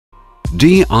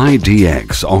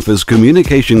DIDX offers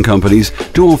communication companies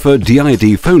to offer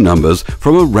DID phone numbers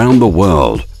from around the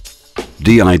world.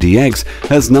 DIDX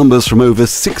has numbers from over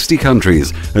 60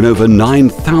 countries and over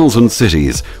 9,000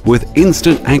 cities with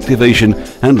instant activation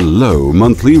and low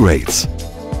monthly rates.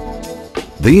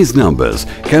 These numbers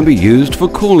can be used for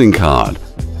calling card,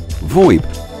 VoIP,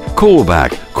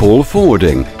 callback, call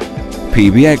forwarding,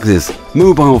 PBXs,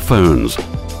 mobile phones,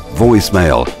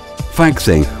 voicemail,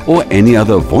 faxing or any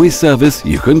other voice service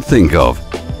you can think of.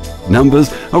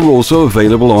 Numbers are also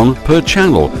available on per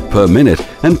channel, per minute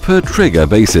and per trigger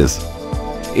basis.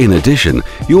 In addition,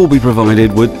 you will be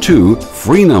provided with 2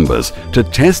 free numbers to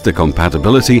test the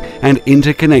compatibility and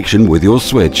interconnection with your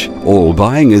switch. All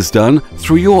buying is done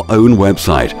through your own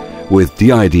website, with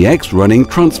DIDX running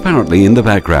transparently in the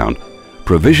background,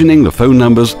 provisioning the phone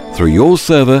numbers through your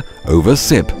server over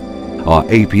SIP. Our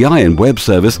API and web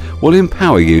service will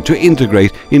empower you to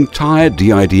integrate entire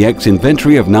DIDX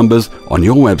inventory of numbers on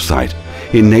your website,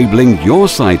 enabling your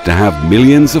site to have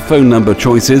millions of phone number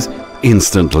choices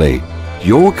instantly.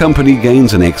 Your company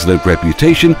gains an excellent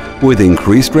reputation with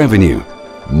increased revenue,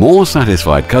 more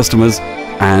satisfied customers,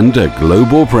 and a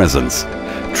global presence.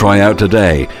 Try out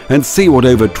today and see what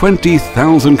over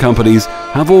 20,000 companies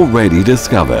have already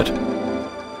discovered.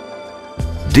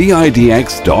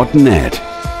 DIDX.net.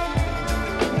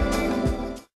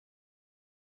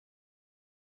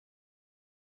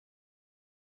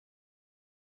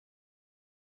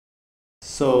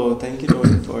 So thank you,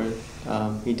 Tony, for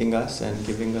meeting us and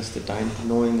giving us the time,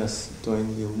 knowing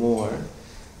you more.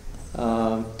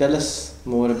 Tell us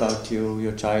more about you,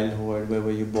 your childhood, where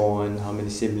were you born, how many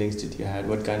siblings did you have,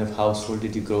 what kind of household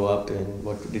did you grow up in,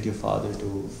 what did your father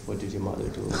do, what did your mother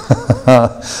do?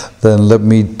 Then let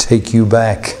me take you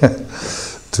back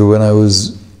to when I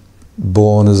was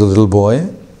born as a little boy,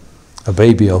 a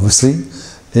baby obviously,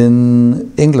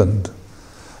 in England.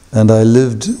 And I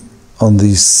lived on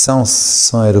the south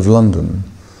side of London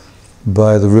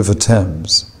by the River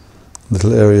Thames, a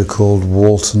little area called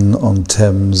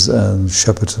Walton-on-Thames and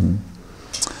Shepperton.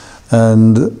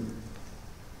 And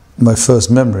my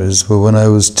first memories were when I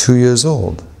was 2 years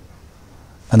old.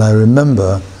 And I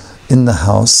remember in the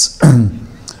house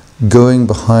going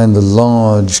behind the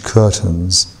large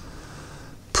curtains,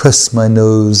 press my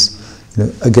nose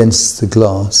against the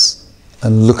glass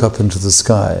and look up into the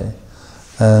sky.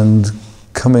 And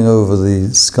coming over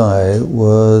the sky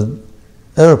were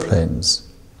aeroplanes.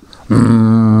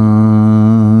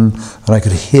 And I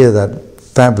could hear that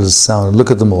fabulous sound and look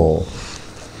at them all.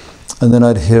 And then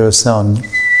I'd hear a sound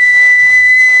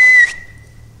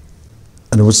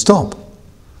and it would stop.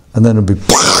 And then it would be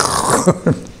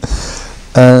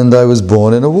and I was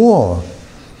born in a war.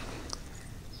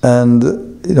 And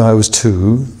I was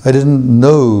 2. I didn't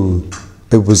know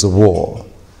it was a war.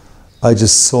 I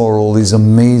just saw all these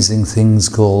amazing things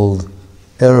called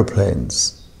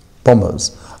aeroplanes,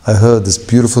 bombers. I heard this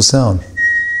beautiful sound.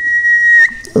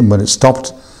 And when it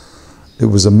stopped, it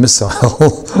was a missile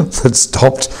that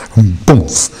stopped, and boom.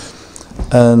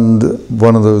 And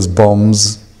one of those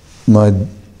bombs,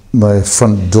 my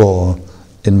front door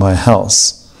in my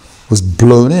house was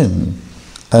blown in,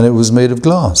 and it was made of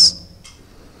glass.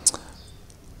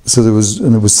 So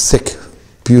and it was thick,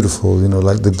 beautiful,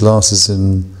 like the glasses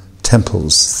in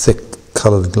temples, thick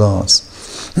coloured glass.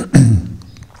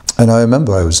 And I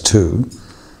remember I was 2,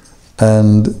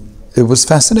 and it was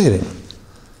fascinating.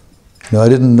 I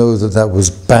didn't know that that was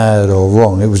bad or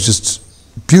wrong, it was just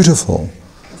beautiful.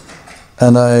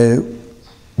 And I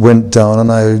went down,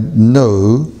 and I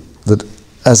know that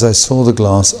as I saw the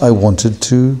glass, I wanted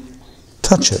to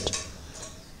touch it.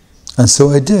 And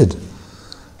so I did.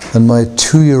 And my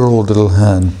 2-year-old little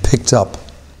hand picked up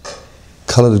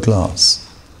coloured glass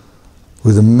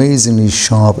with amazingly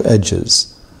sharp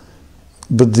edges.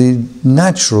 But the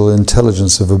natural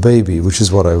intelligence of a baby, which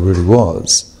is what I really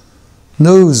was,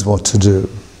 knows what to do.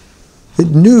 It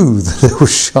knew that it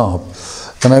was sharp,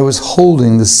 and I was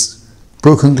holding this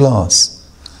broken glass,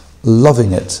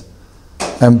 loving it,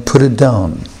 and put it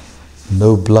down.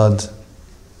 No blood,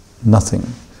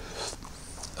 nothing.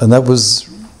 And that was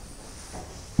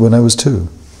when I was 2.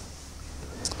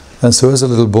 And so as a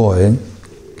little boy,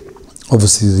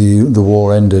 obviously the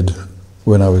war ended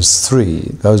when I was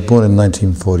 3. I was born in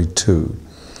 1942.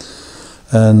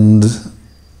 And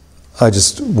I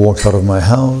just walked out of my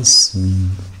house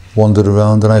and wandered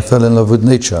around, and I fell in love with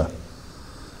nature.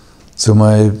 So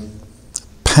my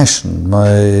passion,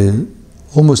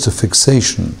 almost a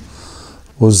fixation,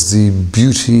 was the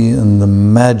beauty and the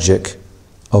magic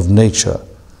of nature,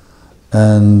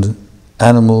 and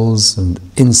animals and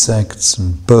insects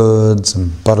and birds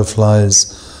and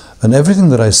butterflies, and everything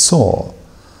that I saw,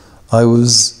 I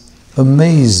was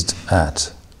amazed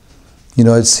at. You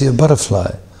know, I'd see a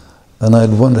butterfly and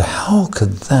I'd wonder, how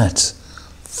could that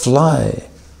fly?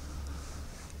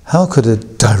 How could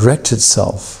it direct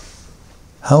itself?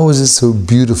 How was it so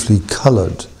beautifully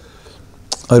colored?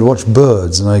 I'd watch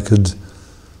birds and I could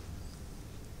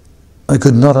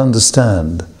not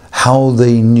understand how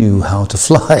they knew how to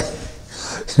fly.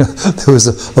 You know, there was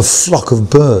a flock of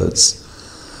birds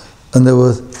and there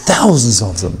were thousands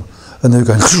of them and they were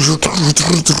going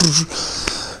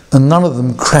and none of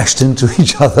them crashed into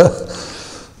each other.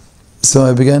 So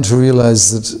I began to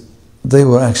realize that they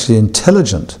were actually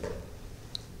intelligent.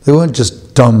 They weren't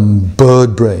just dumb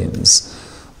bird brains.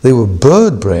 They were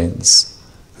bird brains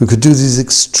who could do these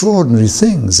extraordinary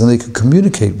things, and they could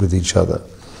communicate with each other.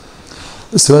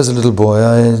 So as a little boy,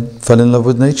 I fell in love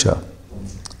with nature,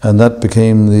 and that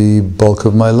became the bulk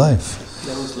of my life.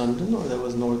 That was London, or that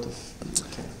was north of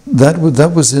UK?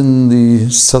 That was in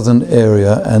the southern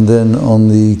area, and then on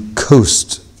the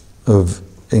coast of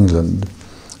England,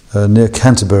 near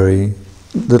Canterbury,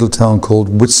 little town called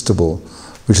Whitstable,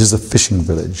 which is a fishing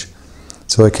village.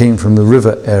 So I came from the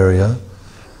river area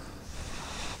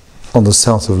on the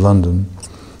south of London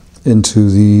into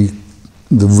the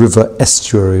river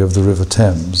estuary of the River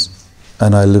Thames,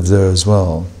 and I lived there as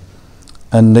well.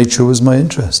 And nature was my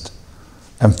interest,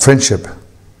 and friendship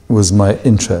was my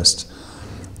interest.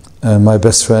 And my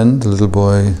best friend, a little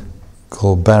boy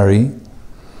called Barry,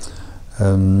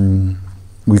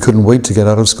 we couldn't wait to get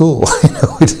out of school. You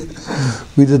know,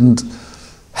 we didn't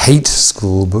hate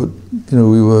school, but you know,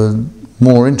 we were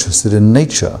more interested in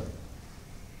nature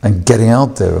and getting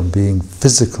out there and being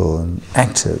physical and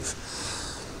active.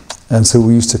 And so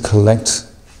we used to collect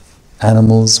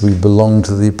animals. We belonged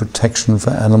to the Protection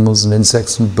for Animals and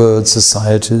Insects and Birds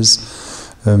societies.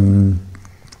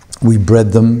 We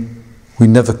bred them. We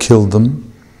never killed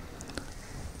them.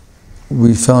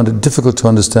 We found it difficult to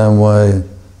understand why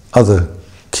other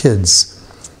kids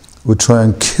would try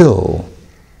and kill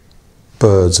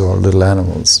birds or little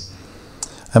animals.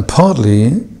 And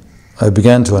partly I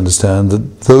began to understand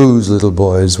that those little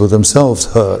boys were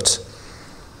themselves hurt.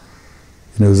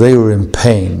 You know, they were in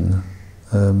pain.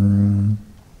 And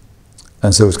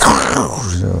so it was,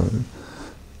 you know,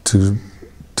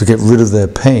 to get rid of their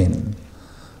pain.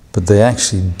 But they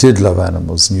actually did love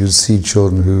animals, and you'd see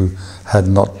children who had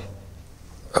not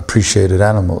appreciated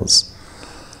animals,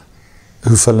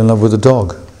 who fell in love with a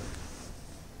dog.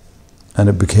 And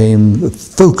it became the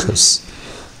focus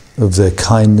of their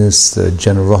kindness, their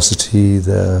generosity,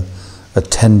 their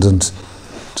attendant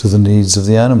to the needs of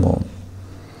the animal.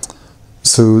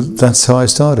 So that's how I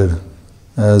started.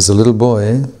 As a little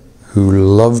boy who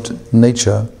loved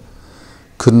nature,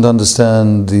 couldn't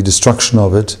understand the destruction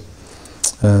of it,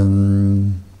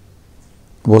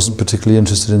 wasn't particularly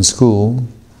interested in school,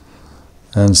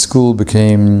 and school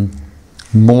became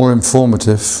more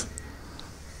informative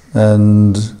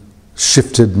and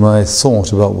shifted my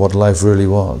thought about what life really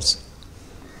was.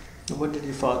 What did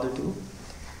your father do?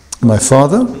 My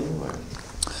father?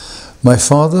 My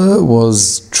father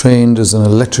was trained as an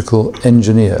electrical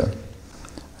engineer,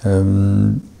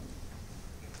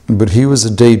 but he was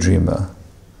a daydreamer,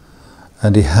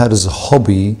 and he had as a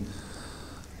hobby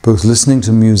both listening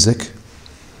to music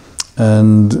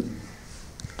and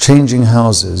changing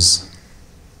houses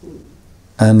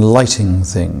and lighting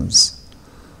things.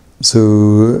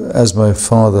 So as my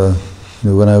father, you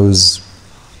know, when I was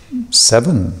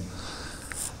 7,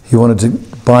 he wanted to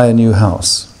buy a new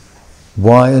house.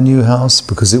 Why a new house?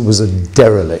 Because it was a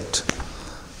derelict.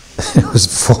 It was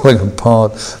falling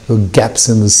apart, there were gaps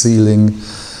in the ceiling,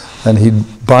 and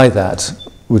he'd buy that,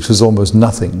 which was almost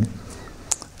nothing,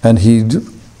 and he'd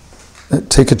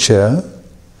take a chair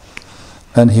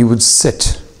and he would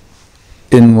sit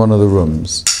in one of the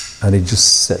rooms, and he'd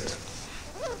just sit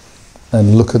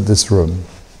and look at this room,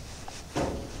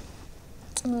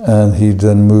 and he'd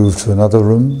then move to another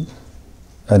room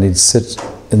and he'd sit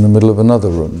in the middle of another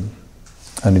room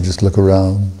and he'd just look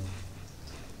around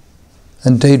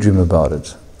and daydream about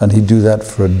it. And he'd do that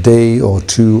for a day or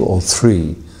 2 or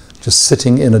 3, just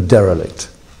sitting in a derelict.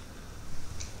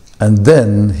 And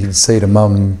then he'd say to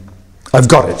Mum, "I've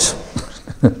got it."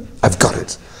 I've got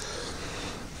it.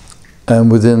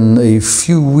 And within a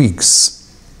few weeks,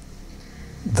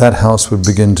 that house would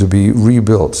begin to be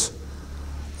rebuilt.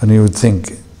 And he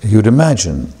would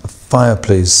imagine a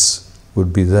fireplace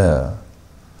would be there,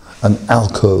 an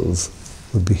alcove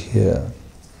would be here,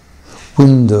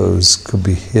 windows could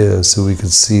be here so we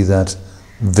could see that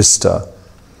vista.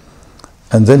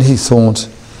 And then he thought,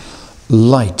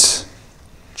 light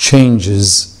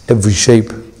changes every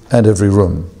shape and every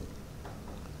room.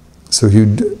 So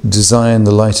he'd design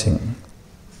the lighting.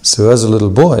 So as a little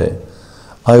boy,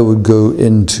 I would go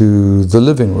into the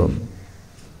living room,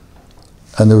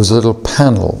 and there was a little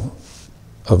panel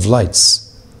of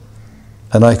lights,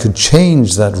 and I could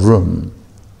change that room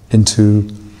into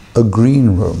a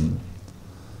green room,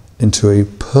 into a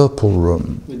purple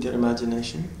room. With your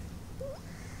imagination?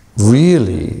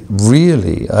 Really,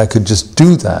 really, I could just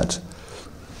do that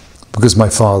because my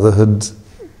father had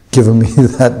given me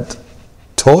that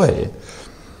toy,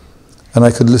 and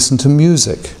I could listen to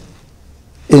music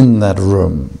in that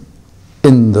room,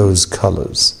 in those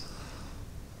colors,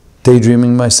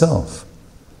 daydreaming myself.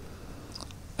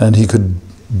 And he could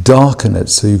darken it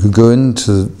so you could go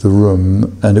into the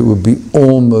room and it would be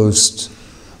almost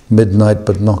midnight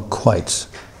but not quite.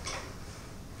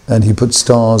 And he put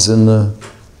stars in the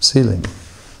ceiling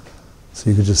so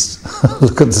you could just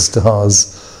look at the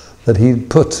stars that he'd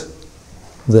put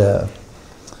there.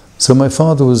 So my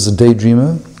father was a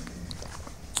daydreamer,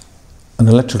 an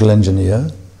electrical engineer,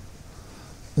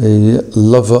 a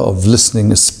lover of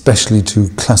listening, especially to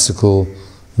classical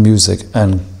music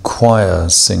and choir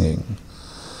singing.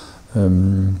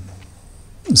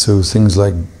 So things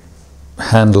like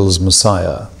Handel's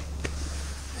Messiah,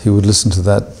 he would listen to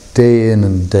that day in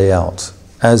and day out,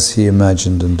 as he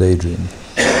imagined and daydreamed.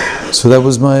 So that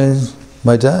was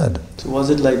my dad. So was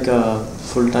it like a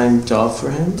full-time job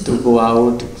for him to go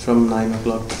out from 9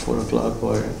 o'clock to 4 o'clock,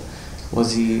 or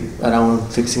was he around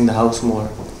fixing the house more?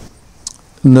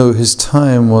 No, his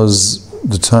time was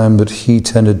the time that he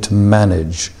tended to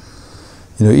manage.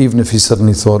 You know, even if he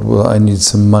suddenly thought, well, I need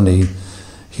some money,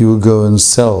 he would go and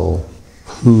sell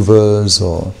hoovers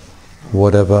or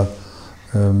whatever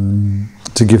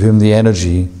to give him the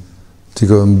energy to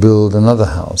go and build another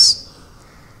house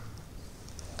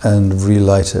and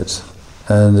relight it.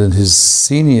 And in his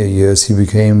senior years, he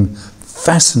became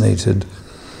fascinated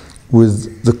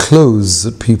with the clothes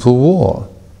that people wore.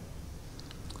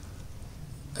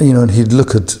 You know, and he'd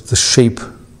look at the shape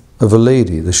of a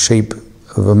lady, the shape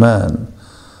of a man,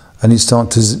 and he'd start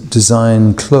to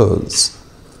design clothes,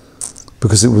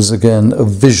 because it was, again, a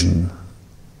vision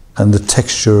and the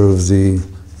texture of the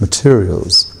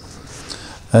materials.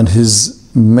 And his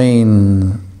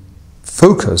main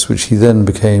focus, which he then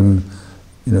became,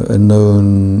 you know, a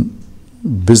known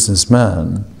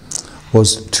businessman,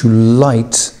 was to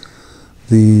light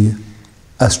the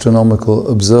astronomical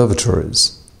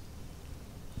observatories,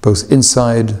 both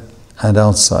inside and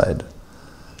outside.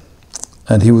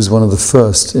 And he was one of the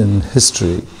first in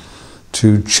history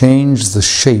to change the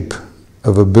shape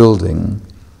of a building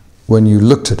when you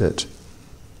looked at it.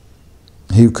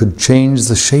 He could change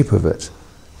the shape of it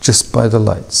just by the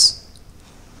lights.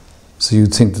 So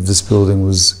you'd think that this building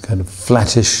was kind of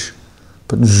flattish,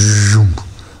 but zoom,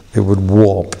 it would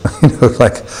warp. You know,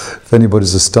 like if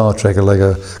anybody's a Star Trekker, like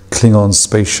a Klingon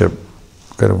spaceship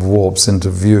kind of warps into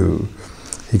view.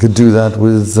 He could do that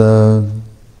with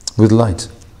light.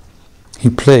 He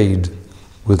played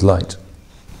with light.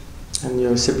 And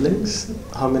your siblings,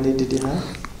 how many did you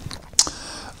have?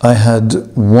 I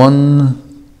had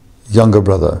one younger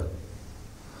brother.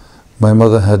 My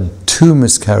mother had 2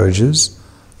 miscarriages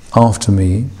after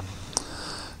me,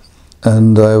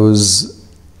 and I was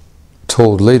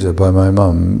told later by my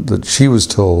mum that she was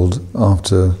told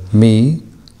after me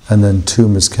and then 2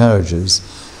 miscarriages,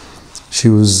 she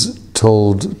was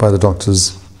told by the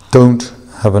doctors, don't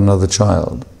have another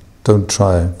child, don't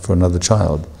try for another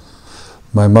child.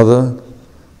 My mother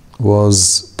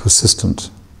was persistent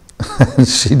and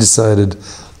she decided,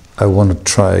 I want to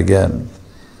try again.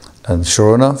 And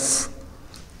sure enough,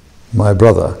 my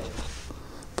brother,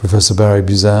 Professor Barry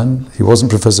Buzan, he wasn't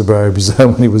Professor Barry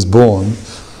Buzan when he was born,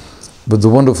 but the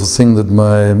wonderful thing that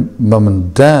my mum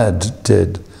and dad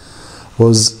did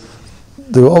was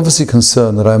they were obviously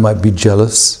concerned that I might be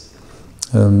jealous.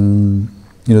 You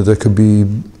know, there could be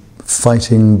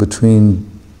fighting between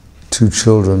 2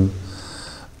 children.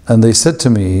 And they said to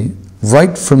me,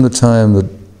 right from the time that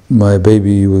my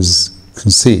baby was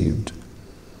conceived,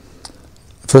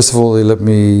 first of all, they let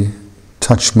me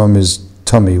touch Mummy's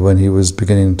tummy when he was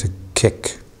beginning to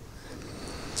kick.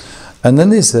 And then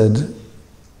they said,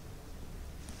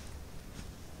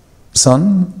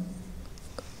 son,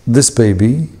 this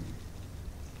baby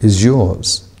is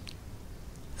yours.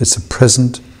 It's a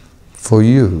present for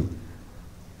you.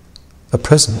 A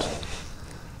present.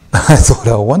 I thought,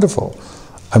 how wonderful.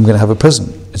 I'm going to have a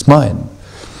present. It's mine.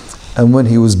 And when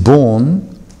he was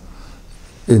born,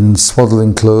 in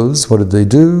swaddling clothes, what did they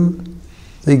do?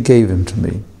 They gave him to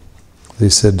me. They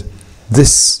said,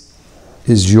 this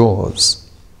is yours.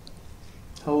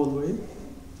 How old were you?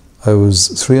 I was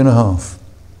 3.5.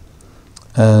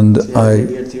 And So you had a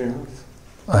baby at 3.5?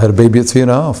 I had a baby at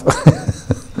 3.5.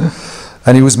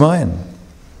 And he was mine.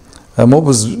 And what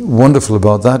was wonderful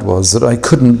about that was that I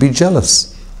couldn't be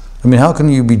jealous. I mean, how can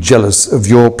you be jealous of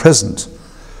your present?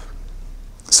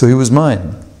 So he was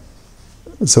mine.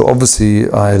 So obviously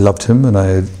I loved him and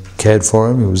I cared for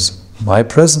him. He was my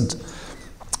present,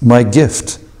 my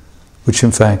gift, which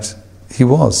in fact he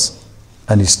was,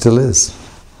 and he still is.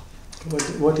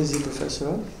 What is he professor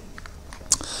of?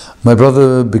 My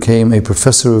brother became a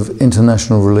professor of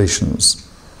international relations,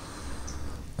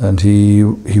 and he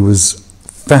was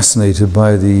fascinated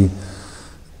by the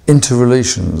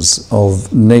interrelations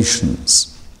of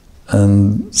nations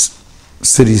and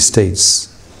city-states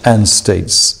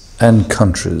and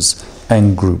countries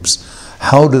and groups.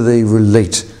 How do they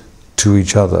relate to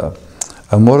each other?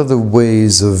 And what are the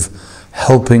ways of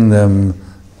helping them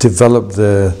develop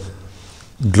their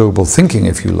global thinking,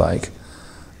 if you like,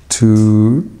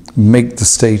 to make the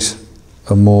state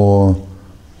a more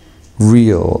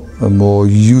real, a more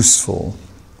useful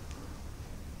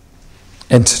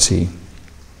entity?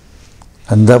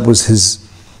 And that was his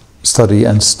study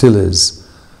and still is.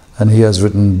 And he has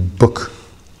written book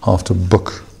after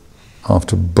book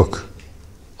after book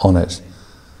on it.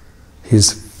 He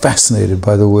is fascinated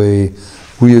by the way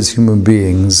we as human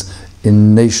beings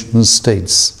in nation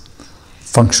states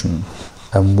function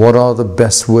and what are the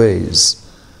best ways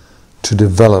to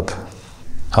develop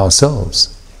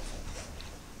ourselves.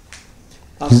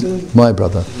 He's my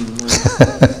brother.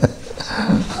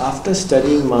 After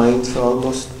studying minds for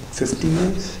almost 50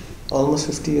 years,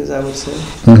 I would say,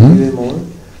 maybe more,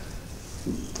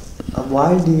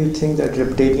 why do you think that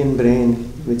reptilian brain,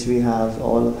 which we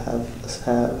all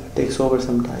have, takes over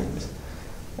sometimes?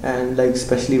 And like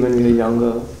especially when we are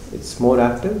younger, it's more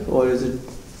active, or is it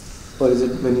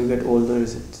when you get older,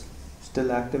 is it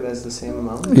still active as the same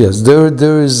amount? Yes,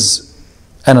 there is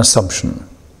an assumption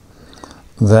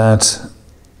that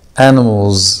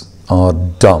animals are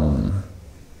dumb,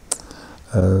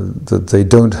 that they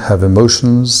don't have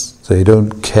emotions, they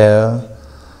don't care,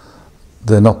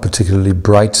 they're not particularly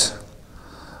bright,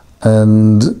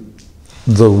 and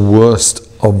the worst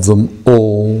of them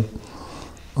all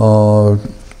are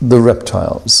the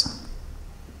reptiles.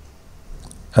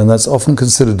 And that's often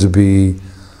considered to be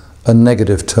a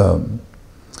negative term.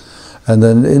 And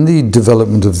then in the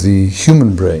development of the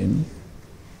human brain,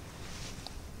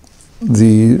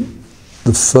 the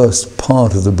first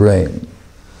part of the brain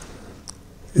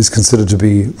is considered to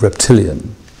be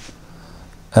reptilian.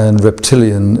 And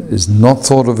reptilian is not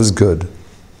thought of as good.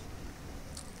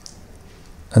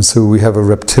 And so we have a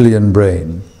reptilian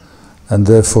brain, and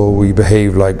therefore we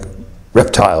behave like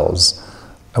reptiles,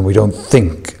 and we don't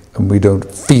think, and we don't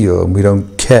feel, and we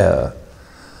don't care.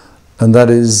 And that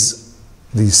is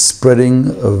the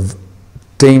spreading of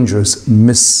dangerous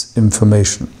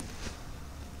misinformation.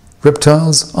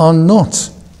 Reptiles are not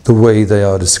the way they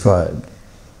are described.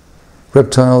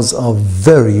 Reptiles are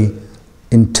very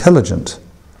intelligent.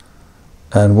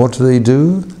 And what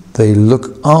do? They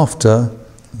look after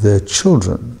their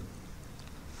children.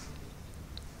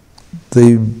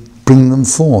 They bring them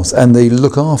forth and they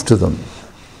look after them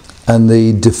and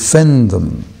they defend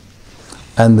them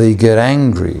and they get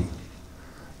angry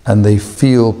and they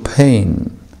feel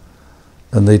pain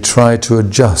and they try to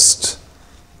adjust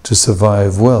to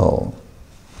survive well.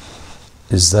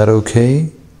 Is that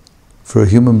okay for a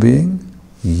human being?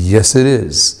 Yes, it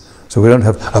is. So we don't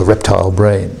have a reptile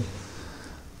brain.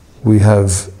 We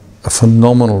have a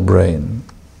phenomenal brain,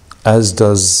 as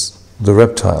does the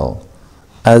reptile,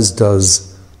 as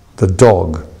does the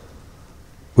dog,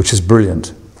 which is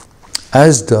brilliant,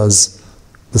 as does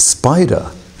the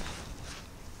spider.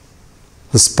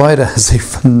 The spider has a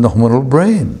phenomenal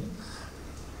brain.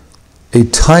 A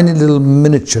tiny little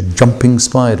miniature jumping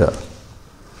spider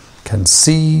can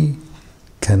see,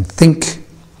 can think,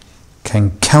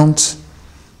 can count,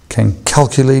 can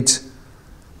calculate,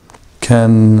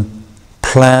 can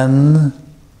plan,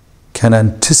 can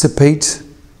anticipate,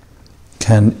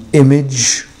 can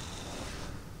image.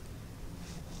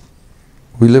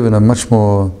 We live in a much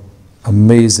more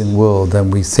amazing world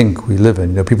than we think we live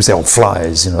in. You know, people say, oh,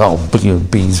 flies,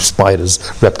 bees, spiders,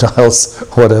 reptiles,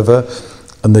 whatever.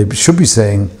 And they should be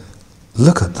saying,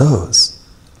 look at those.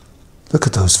 Look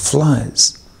at those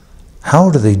flies.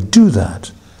 How do they do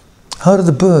that? How do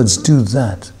the birds do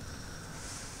that?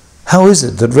 How is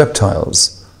it that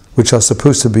reptiles, which are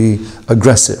supposed to be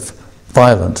aggressive,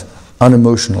 violent,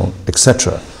 unemotional,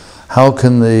 etc., how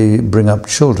can they bring up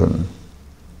children?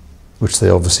 Which they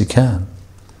obviously can.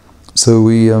 So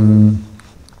we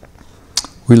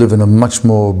live in a much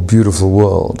more beautiful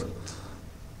world,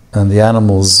 and the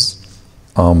animals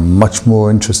are much more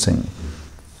interesting,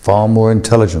 far more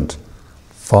intelligent,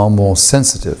 far more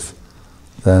sensitive,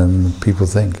 than people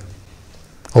think,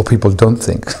 or people don't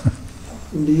think.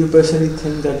 Do you personally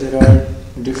think that there are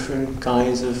different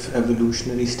kinds of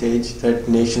evolutionary stage that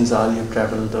nations are? You've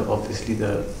traveled obviously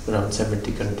around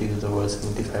 70 countries of the world,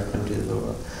 75 countries of the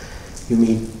world. You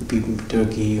meet people in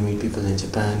Turkey, you meet people in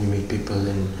Japan, you meet people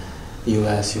in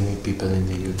US, you meet people in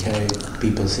the UK.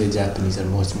 People say Japanese are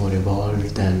much more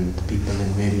evolved than people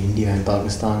in maybe India and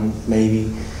Pakistan,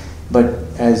 maybe. But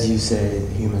as you say,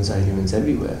 humans are humans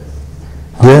everywhere.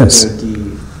 Yes. However,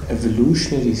 the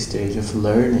evolutionary stage of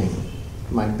learning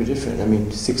might be different. I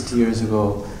mean, 60 years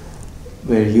ago,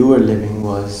 where you were living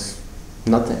was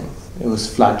nothing. It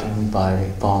was flattened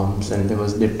by bombs and there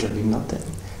was literally nothing.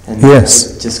 And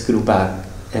yes. It just grew back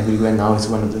everywhere. Now it's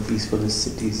one of the peacefulest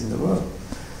cities in the world.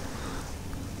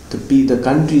 The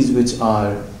countries which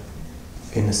are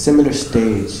in a similar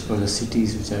stage, or the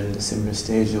cities which are in the similar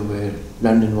stage of where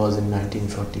London was in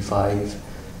 1945,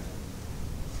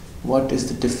 what is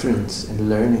the difference in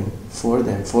learning for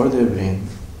them, for their brain,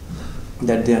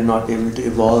 that they are not able to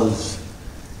evolve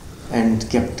and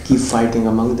keep fighting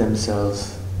among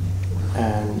themselves,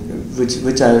 and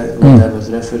what I was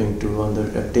referring to on the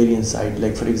reptilian side.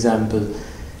 Like, for example,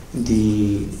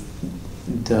 the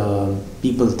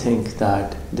people think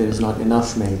that there is not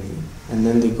enough maybe, and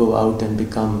then they go out and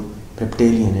become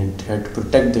reptilian and try to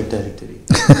protect their territory.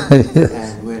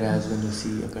 Yes. And whereas when you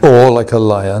see or like a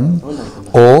lion,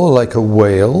 or like a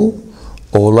whale,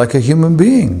 or like a human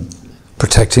being,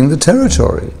 protecting the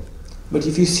territory. But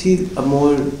if you see a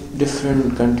more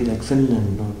different country like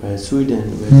Finland or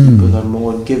Sweden, where people are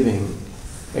more giving,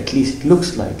 at least it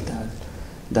looks like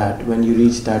that when you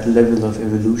reach that level of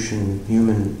evolution,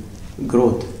 human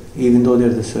growth, even though they're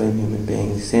the same human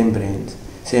beings, same brains,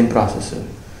 same processor,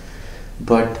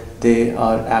 but they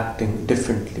are acting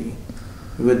differently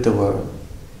with the world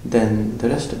than the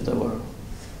rest of the world.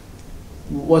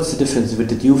 What's the difference? What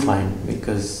did you find?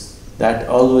 Because that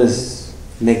always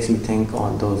makes me think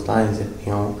on those lines that,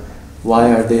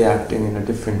 why are they acting in a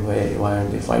different way? Why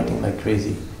aren't they fighting like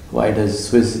crazy? Why does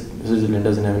Switzerland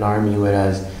doesn't have an army,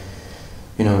 whereas,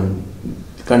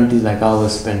 countries like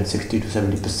ours spend 60 to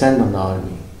 70% on the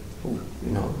army?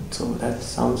 So that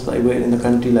sounds like we're in a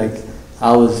country like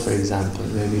ours, for example,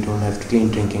 where we don't have clean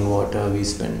drinking water, we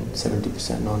spend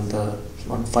 70%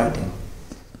 on fighting.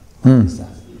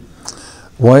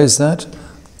 Why is that?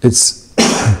 It's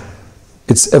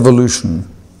it's evolution,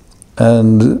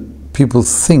 and people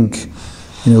think,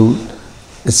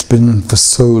 it's been for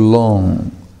so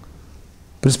long,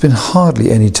 but it's been hardly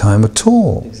any time at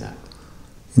all.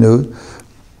 Exactly.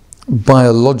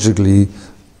 Biologically,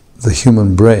 the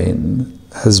human brain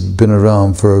has been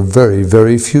around for a very,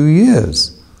 very few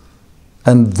years.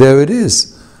 And there it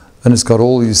is. And it's got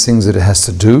all these things that it has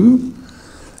to do.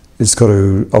 It's got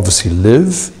to obviously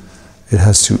live. It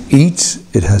has to eat.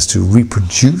 It has to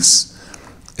reproduce.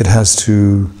 It has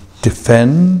to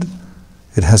defend.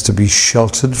 It has to be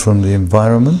sheltered from the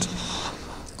environment.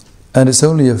 And it's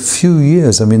only a few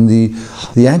years. I mean,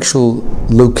 the actual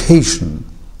location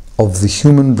of the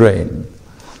human brain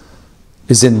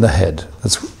is in the head.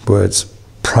 That's where it's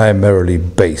primarily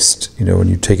based. When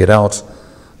you take it out,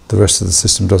 the rest of the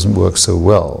system doesn't work so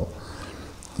well.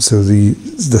 So the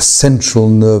central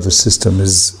nervous system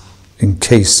is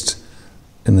encased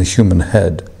in the human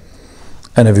head,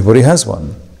 and everybody has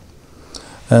one.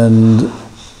 And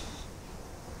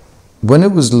when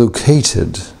it was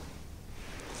located,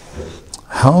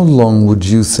 how long would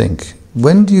you think?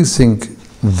 When do you think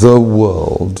the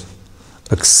world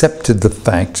accepted the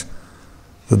fact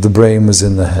that the brain was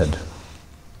in the head?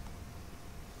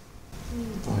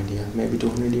 No idea. Maybe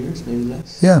 200 years, maybe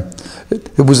less. Yeah.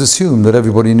 It was assumed that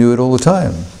everybody knew it all the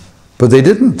time. But they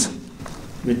didn't.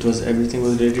 Everything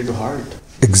was related to heart.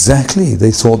 Exactly.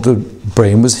 They thought the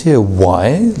brain was here.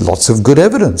 Why? Lots of good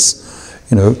evidence.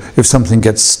 If something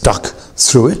gets stuck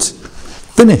through it,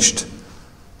 finished.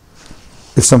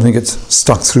 If something gets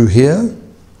stuck through here,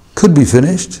 could be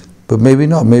finished, but maybe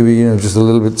not. Maybe, just a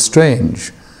little bit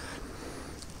strange.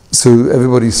 So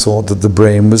everybody thought that the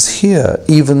brain was here.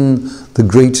 Even the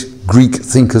great Greek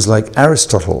thinkers like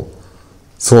Aristotle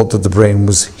thought that the brain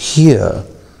was here.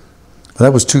 And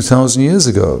that was 2,000 years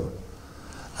ago.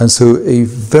 And so a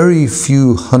very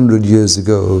few hundred years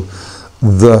ago,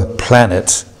 the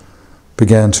planet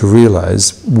began to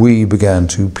realize,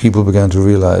 people began to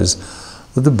realize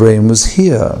that the brain was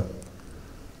here.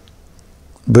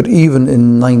 But even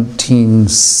in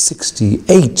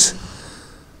 1968,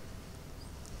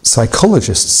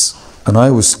 psychologists, and I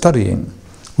was studying,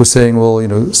 were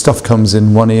saying, stuff comes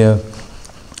in one ear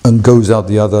and goes out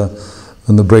the other,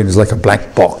 and the brain is like a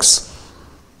black box.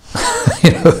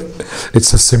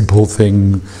 It's a simple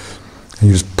thing. and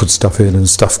you just put stuff in and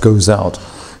stuff goes out.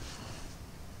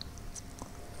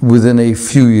 Within a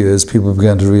few years, people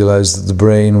began to realize that the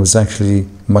brain was actually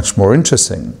much more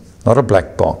interesting, not a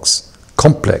black box,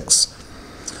 complex.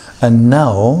 And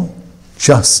now,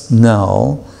 just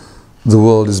now, the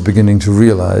world is beginning to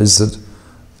realize that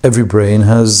every brain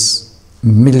has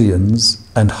millions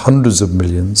and hundreds of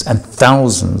millions and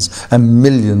thousands and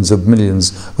millions of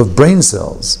brain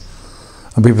cells.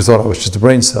 And people thought, oh, it's just a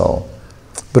brain cell.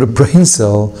 But a brain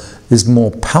cell is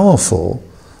more powerful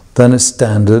than a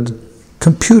standard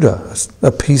computer,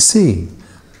 a PC.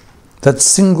 That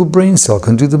single brain cell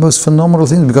can do the most phenomenal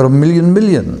things. We've got a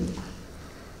million.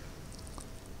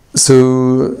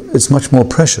 So it's much more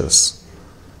precious.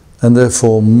 And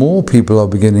therefore more people are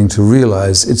beginning to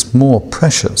realize it's more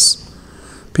precious.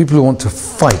 People who want to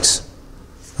fight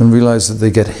and realize that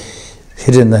they get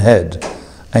hit in the head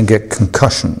and get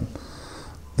concussion,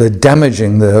 they're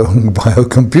damaging their own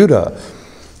biocomputer.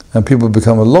 And people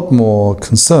become a lot more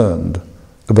concerned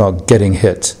about getting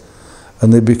hit.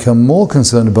 And they become more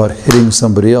concerned about hitting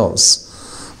somebody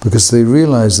else because they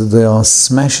realize that they are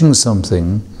smashing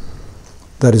something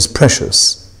that is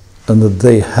precious and that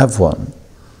they have one.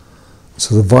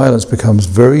 So the violence becomes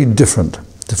very different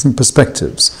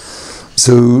perspectives.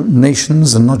 So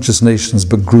nations, and not just nations,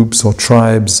 but groups or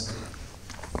tribes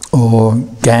or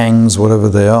gangs, whatever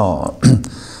they are,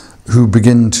 who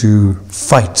begin to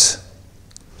fight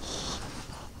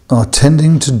are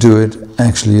tending to do it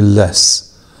actually less.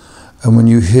 And when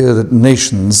you hear that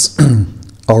nations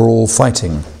are all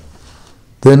fighting,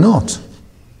 they're not.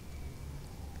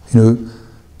 You know,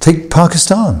 take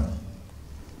Pakistan.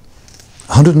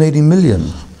 180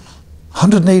 million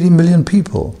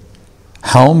people.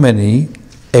 How many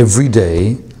every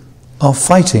day are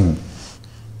fighting?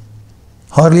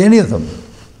 Hardly any of them.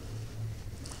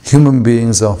 Human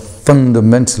beings are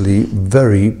fundamentally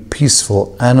very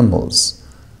peaceful animals.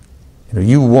 You know,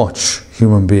 you watch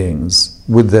human beings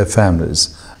with their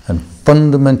families, and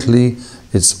fundamentally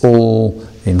it's all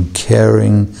in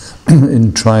caring,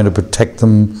 in trying to protect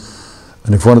them.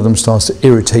 And if one of them starts to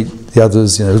irritate the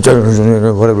others, you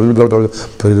know, whatever,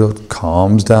 but it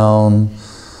calms down.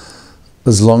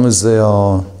 As long as they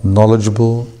are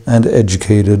knowledgeable and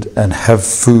educated and have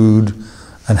food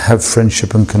and have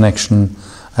friendship and connection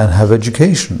and have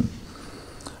education.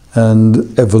 And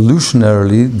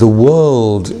evolutionarily, the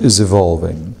world is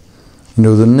evolving. You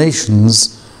know, the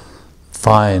nations,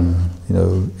 fine, you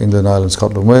know, England, Ireland,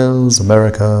 Scotland, Wales,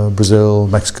 America, Brazil,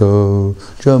 Mexico,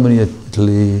 Germany,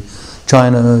 Italy,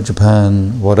 China,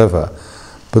 Japan, whatever.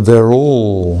 But they're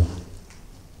all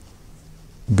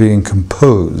being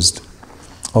composed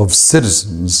of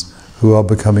citizens who are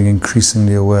becoming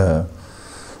increasingly aware.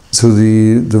 So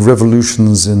the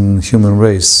revolutions in human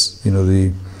race, you know,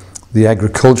 the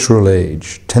agricultural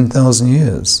age, 10,000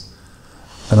 years.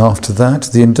 And after that,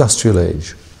 the industrial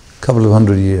age, a couple of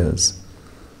hundred years.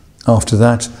 After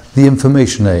that, the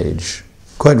information age,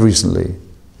 quite recently.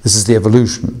 This is the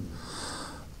evolution.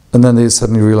 And then they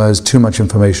suddenly realized too much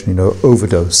information, you know,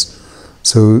 overdose.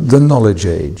 So the knowledge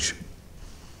age,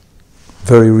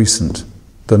 very recent,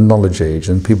 the knowledge age,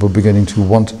 and people beginning to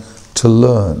want to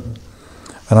learn.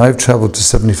 And I've traveled to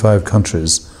 75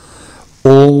 countries.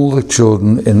 All the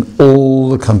children in all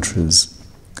the countries,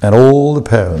 and all the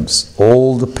parents,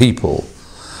 all the people,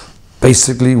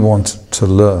 basically want to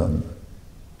learn.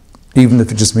 Even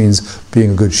if it just means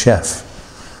being a good chef.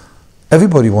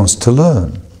 Everybody wants to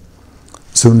learn.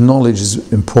 So knowledge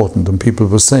is important, and people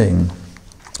were saying,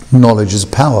 knowledge is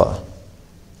power.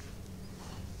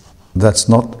 That's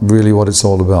not really what it's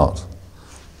all about.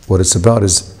 What it's about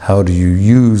is how do you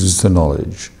use the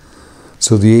knowledge.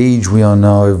 So the age we are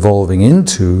now evolving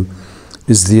into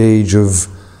is the age of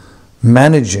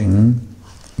managing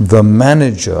the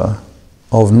manager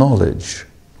of knowledge.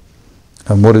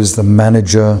 And what is the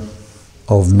manager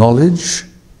of knowledge?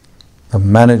 The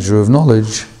manager of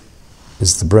knowledge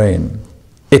is the brain.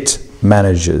 It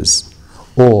manages,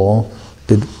 or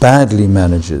it badly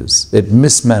manages, it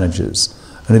mismanages.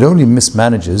 And it only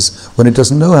mismanages when it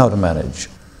doesn't know how to manage.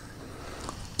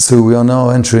 So we are now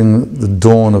entering the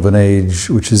dawn of an age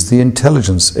which is the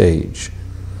intelligence age,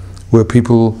 where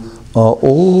people are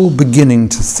all beginning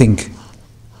to think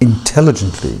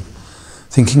intelligently,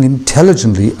 thinking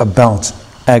intelligently about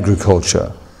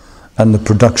agriculture and the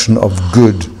production of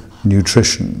good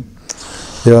nutrition.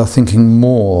 They are thinking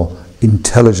more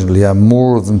intelligently, and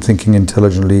more than thinking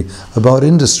intelligently about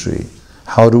industry.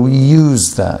 How do we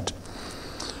use that?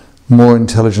 More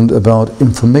intelligent about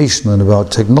information and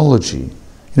about technology.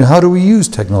 You know, how do we use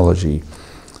technology?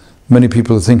 Many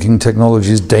people are thinking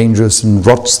technology is dangerous and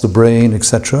rots the brain,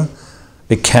 etc.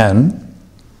 It can,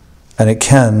 and it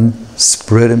can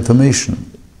spread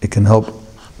information. It can help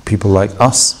people like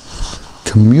us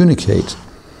communicate.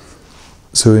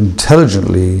 So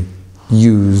intelligently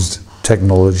used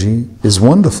technology is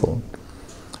wonderful.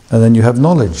 And then you have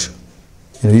knowledge.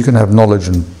 You can have knowledge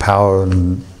and power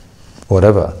and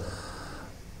whatever,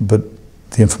 but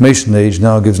the information age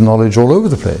now gives knowledge all over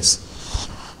the place.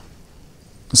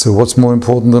 So what's more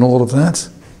important than all of that?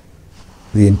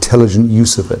 The intelligent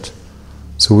use of it.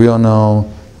 So we are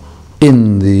now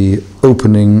in the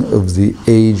opening of the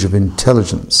age of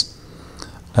intelligence.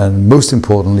 And most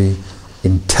importantly,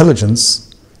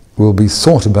 intelligence will be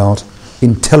thought about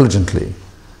intelligently.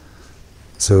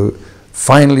 So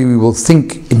finally we will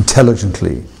think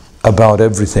intelligently about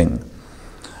everything.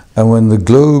 And when the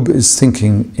globe is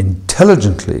thinking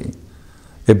intelligently,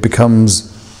 it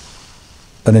becomes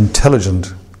an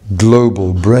intelligent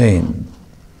global brain.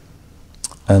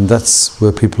 And that's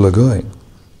where people are going.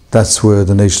 That's where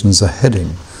the nations are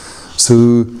heading.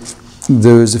 So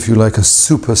there is, if you like, a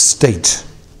super state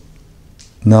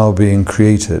now being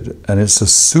created, and it's a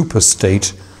super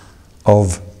state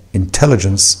of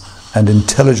intelligence and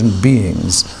intelligent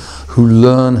beings who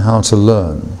learn how to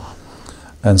learn.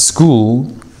 And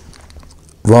school,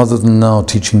 rather than now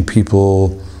teaching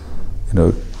people,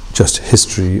 just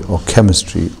history or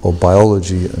chemistry or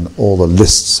biology and all the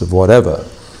lists of whatever,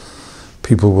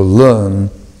 people will learn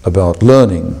about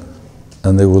learning,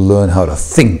 and they will learn how to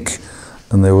think,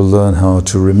 and they will learn how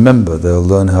to remember, they'll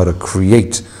learn how to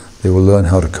create, they will learn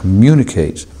how to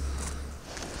communicate.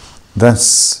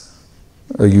 That's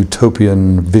a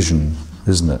utopian vision,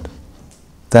 isn't it?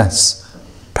 That's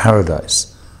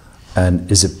paradise.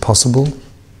 And is it possible?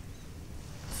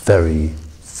 Very,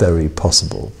 very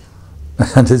possible.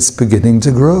 And it's beginning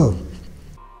to grow.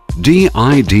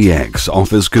 DIDX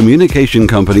offers communication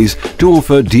companies to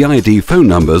offer DID phone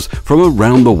numbers from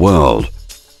around the world.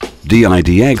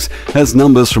 DIDX has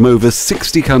numbers from over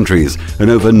 60 countries and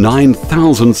over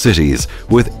 9,000 cities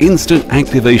with instant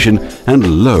activation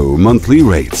and low monthly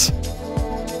rates.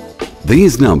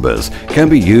 These numbers can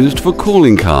be used for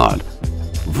calling card,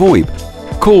 VoIP,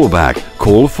 callback,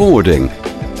 call forwarding,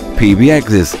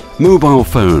 PBXs, mobile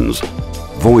phones,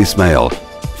 voicemail,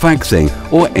 faxing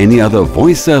or any other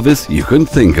voice service you can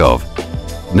think of.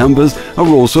 Numbers are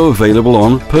also available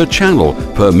on per channel,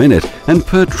 per minute and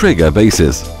per trigger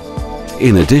basis.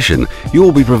 In addition, you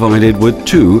will be provided with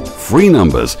 2 free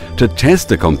numbers to test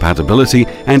the compatibility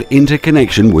and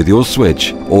interconnection with your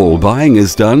switch. All buying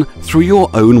is done through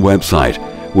your own website,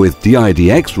 with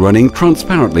DIDX running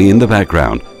transparently in the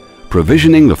background,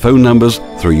 provisioning the phone numbers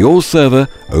through your server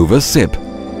over SIP.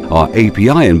 Our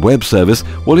API and web service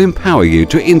will empower you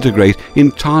to integrate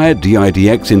entire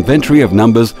DIDX inventory of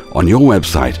numbers on your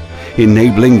website,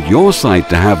 enabling your site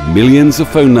to have millions of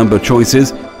phone number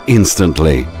choices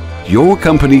instantly. Your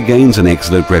company gains an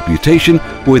excellent reputation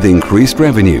with increased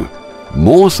revenue,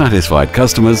 more satisfied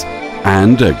customers,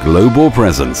 and a global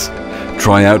presence.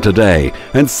 Try out today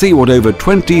and see what over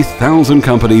 20,000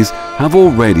 companies have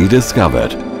already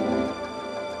discovered.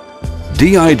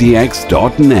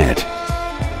 DIDX.net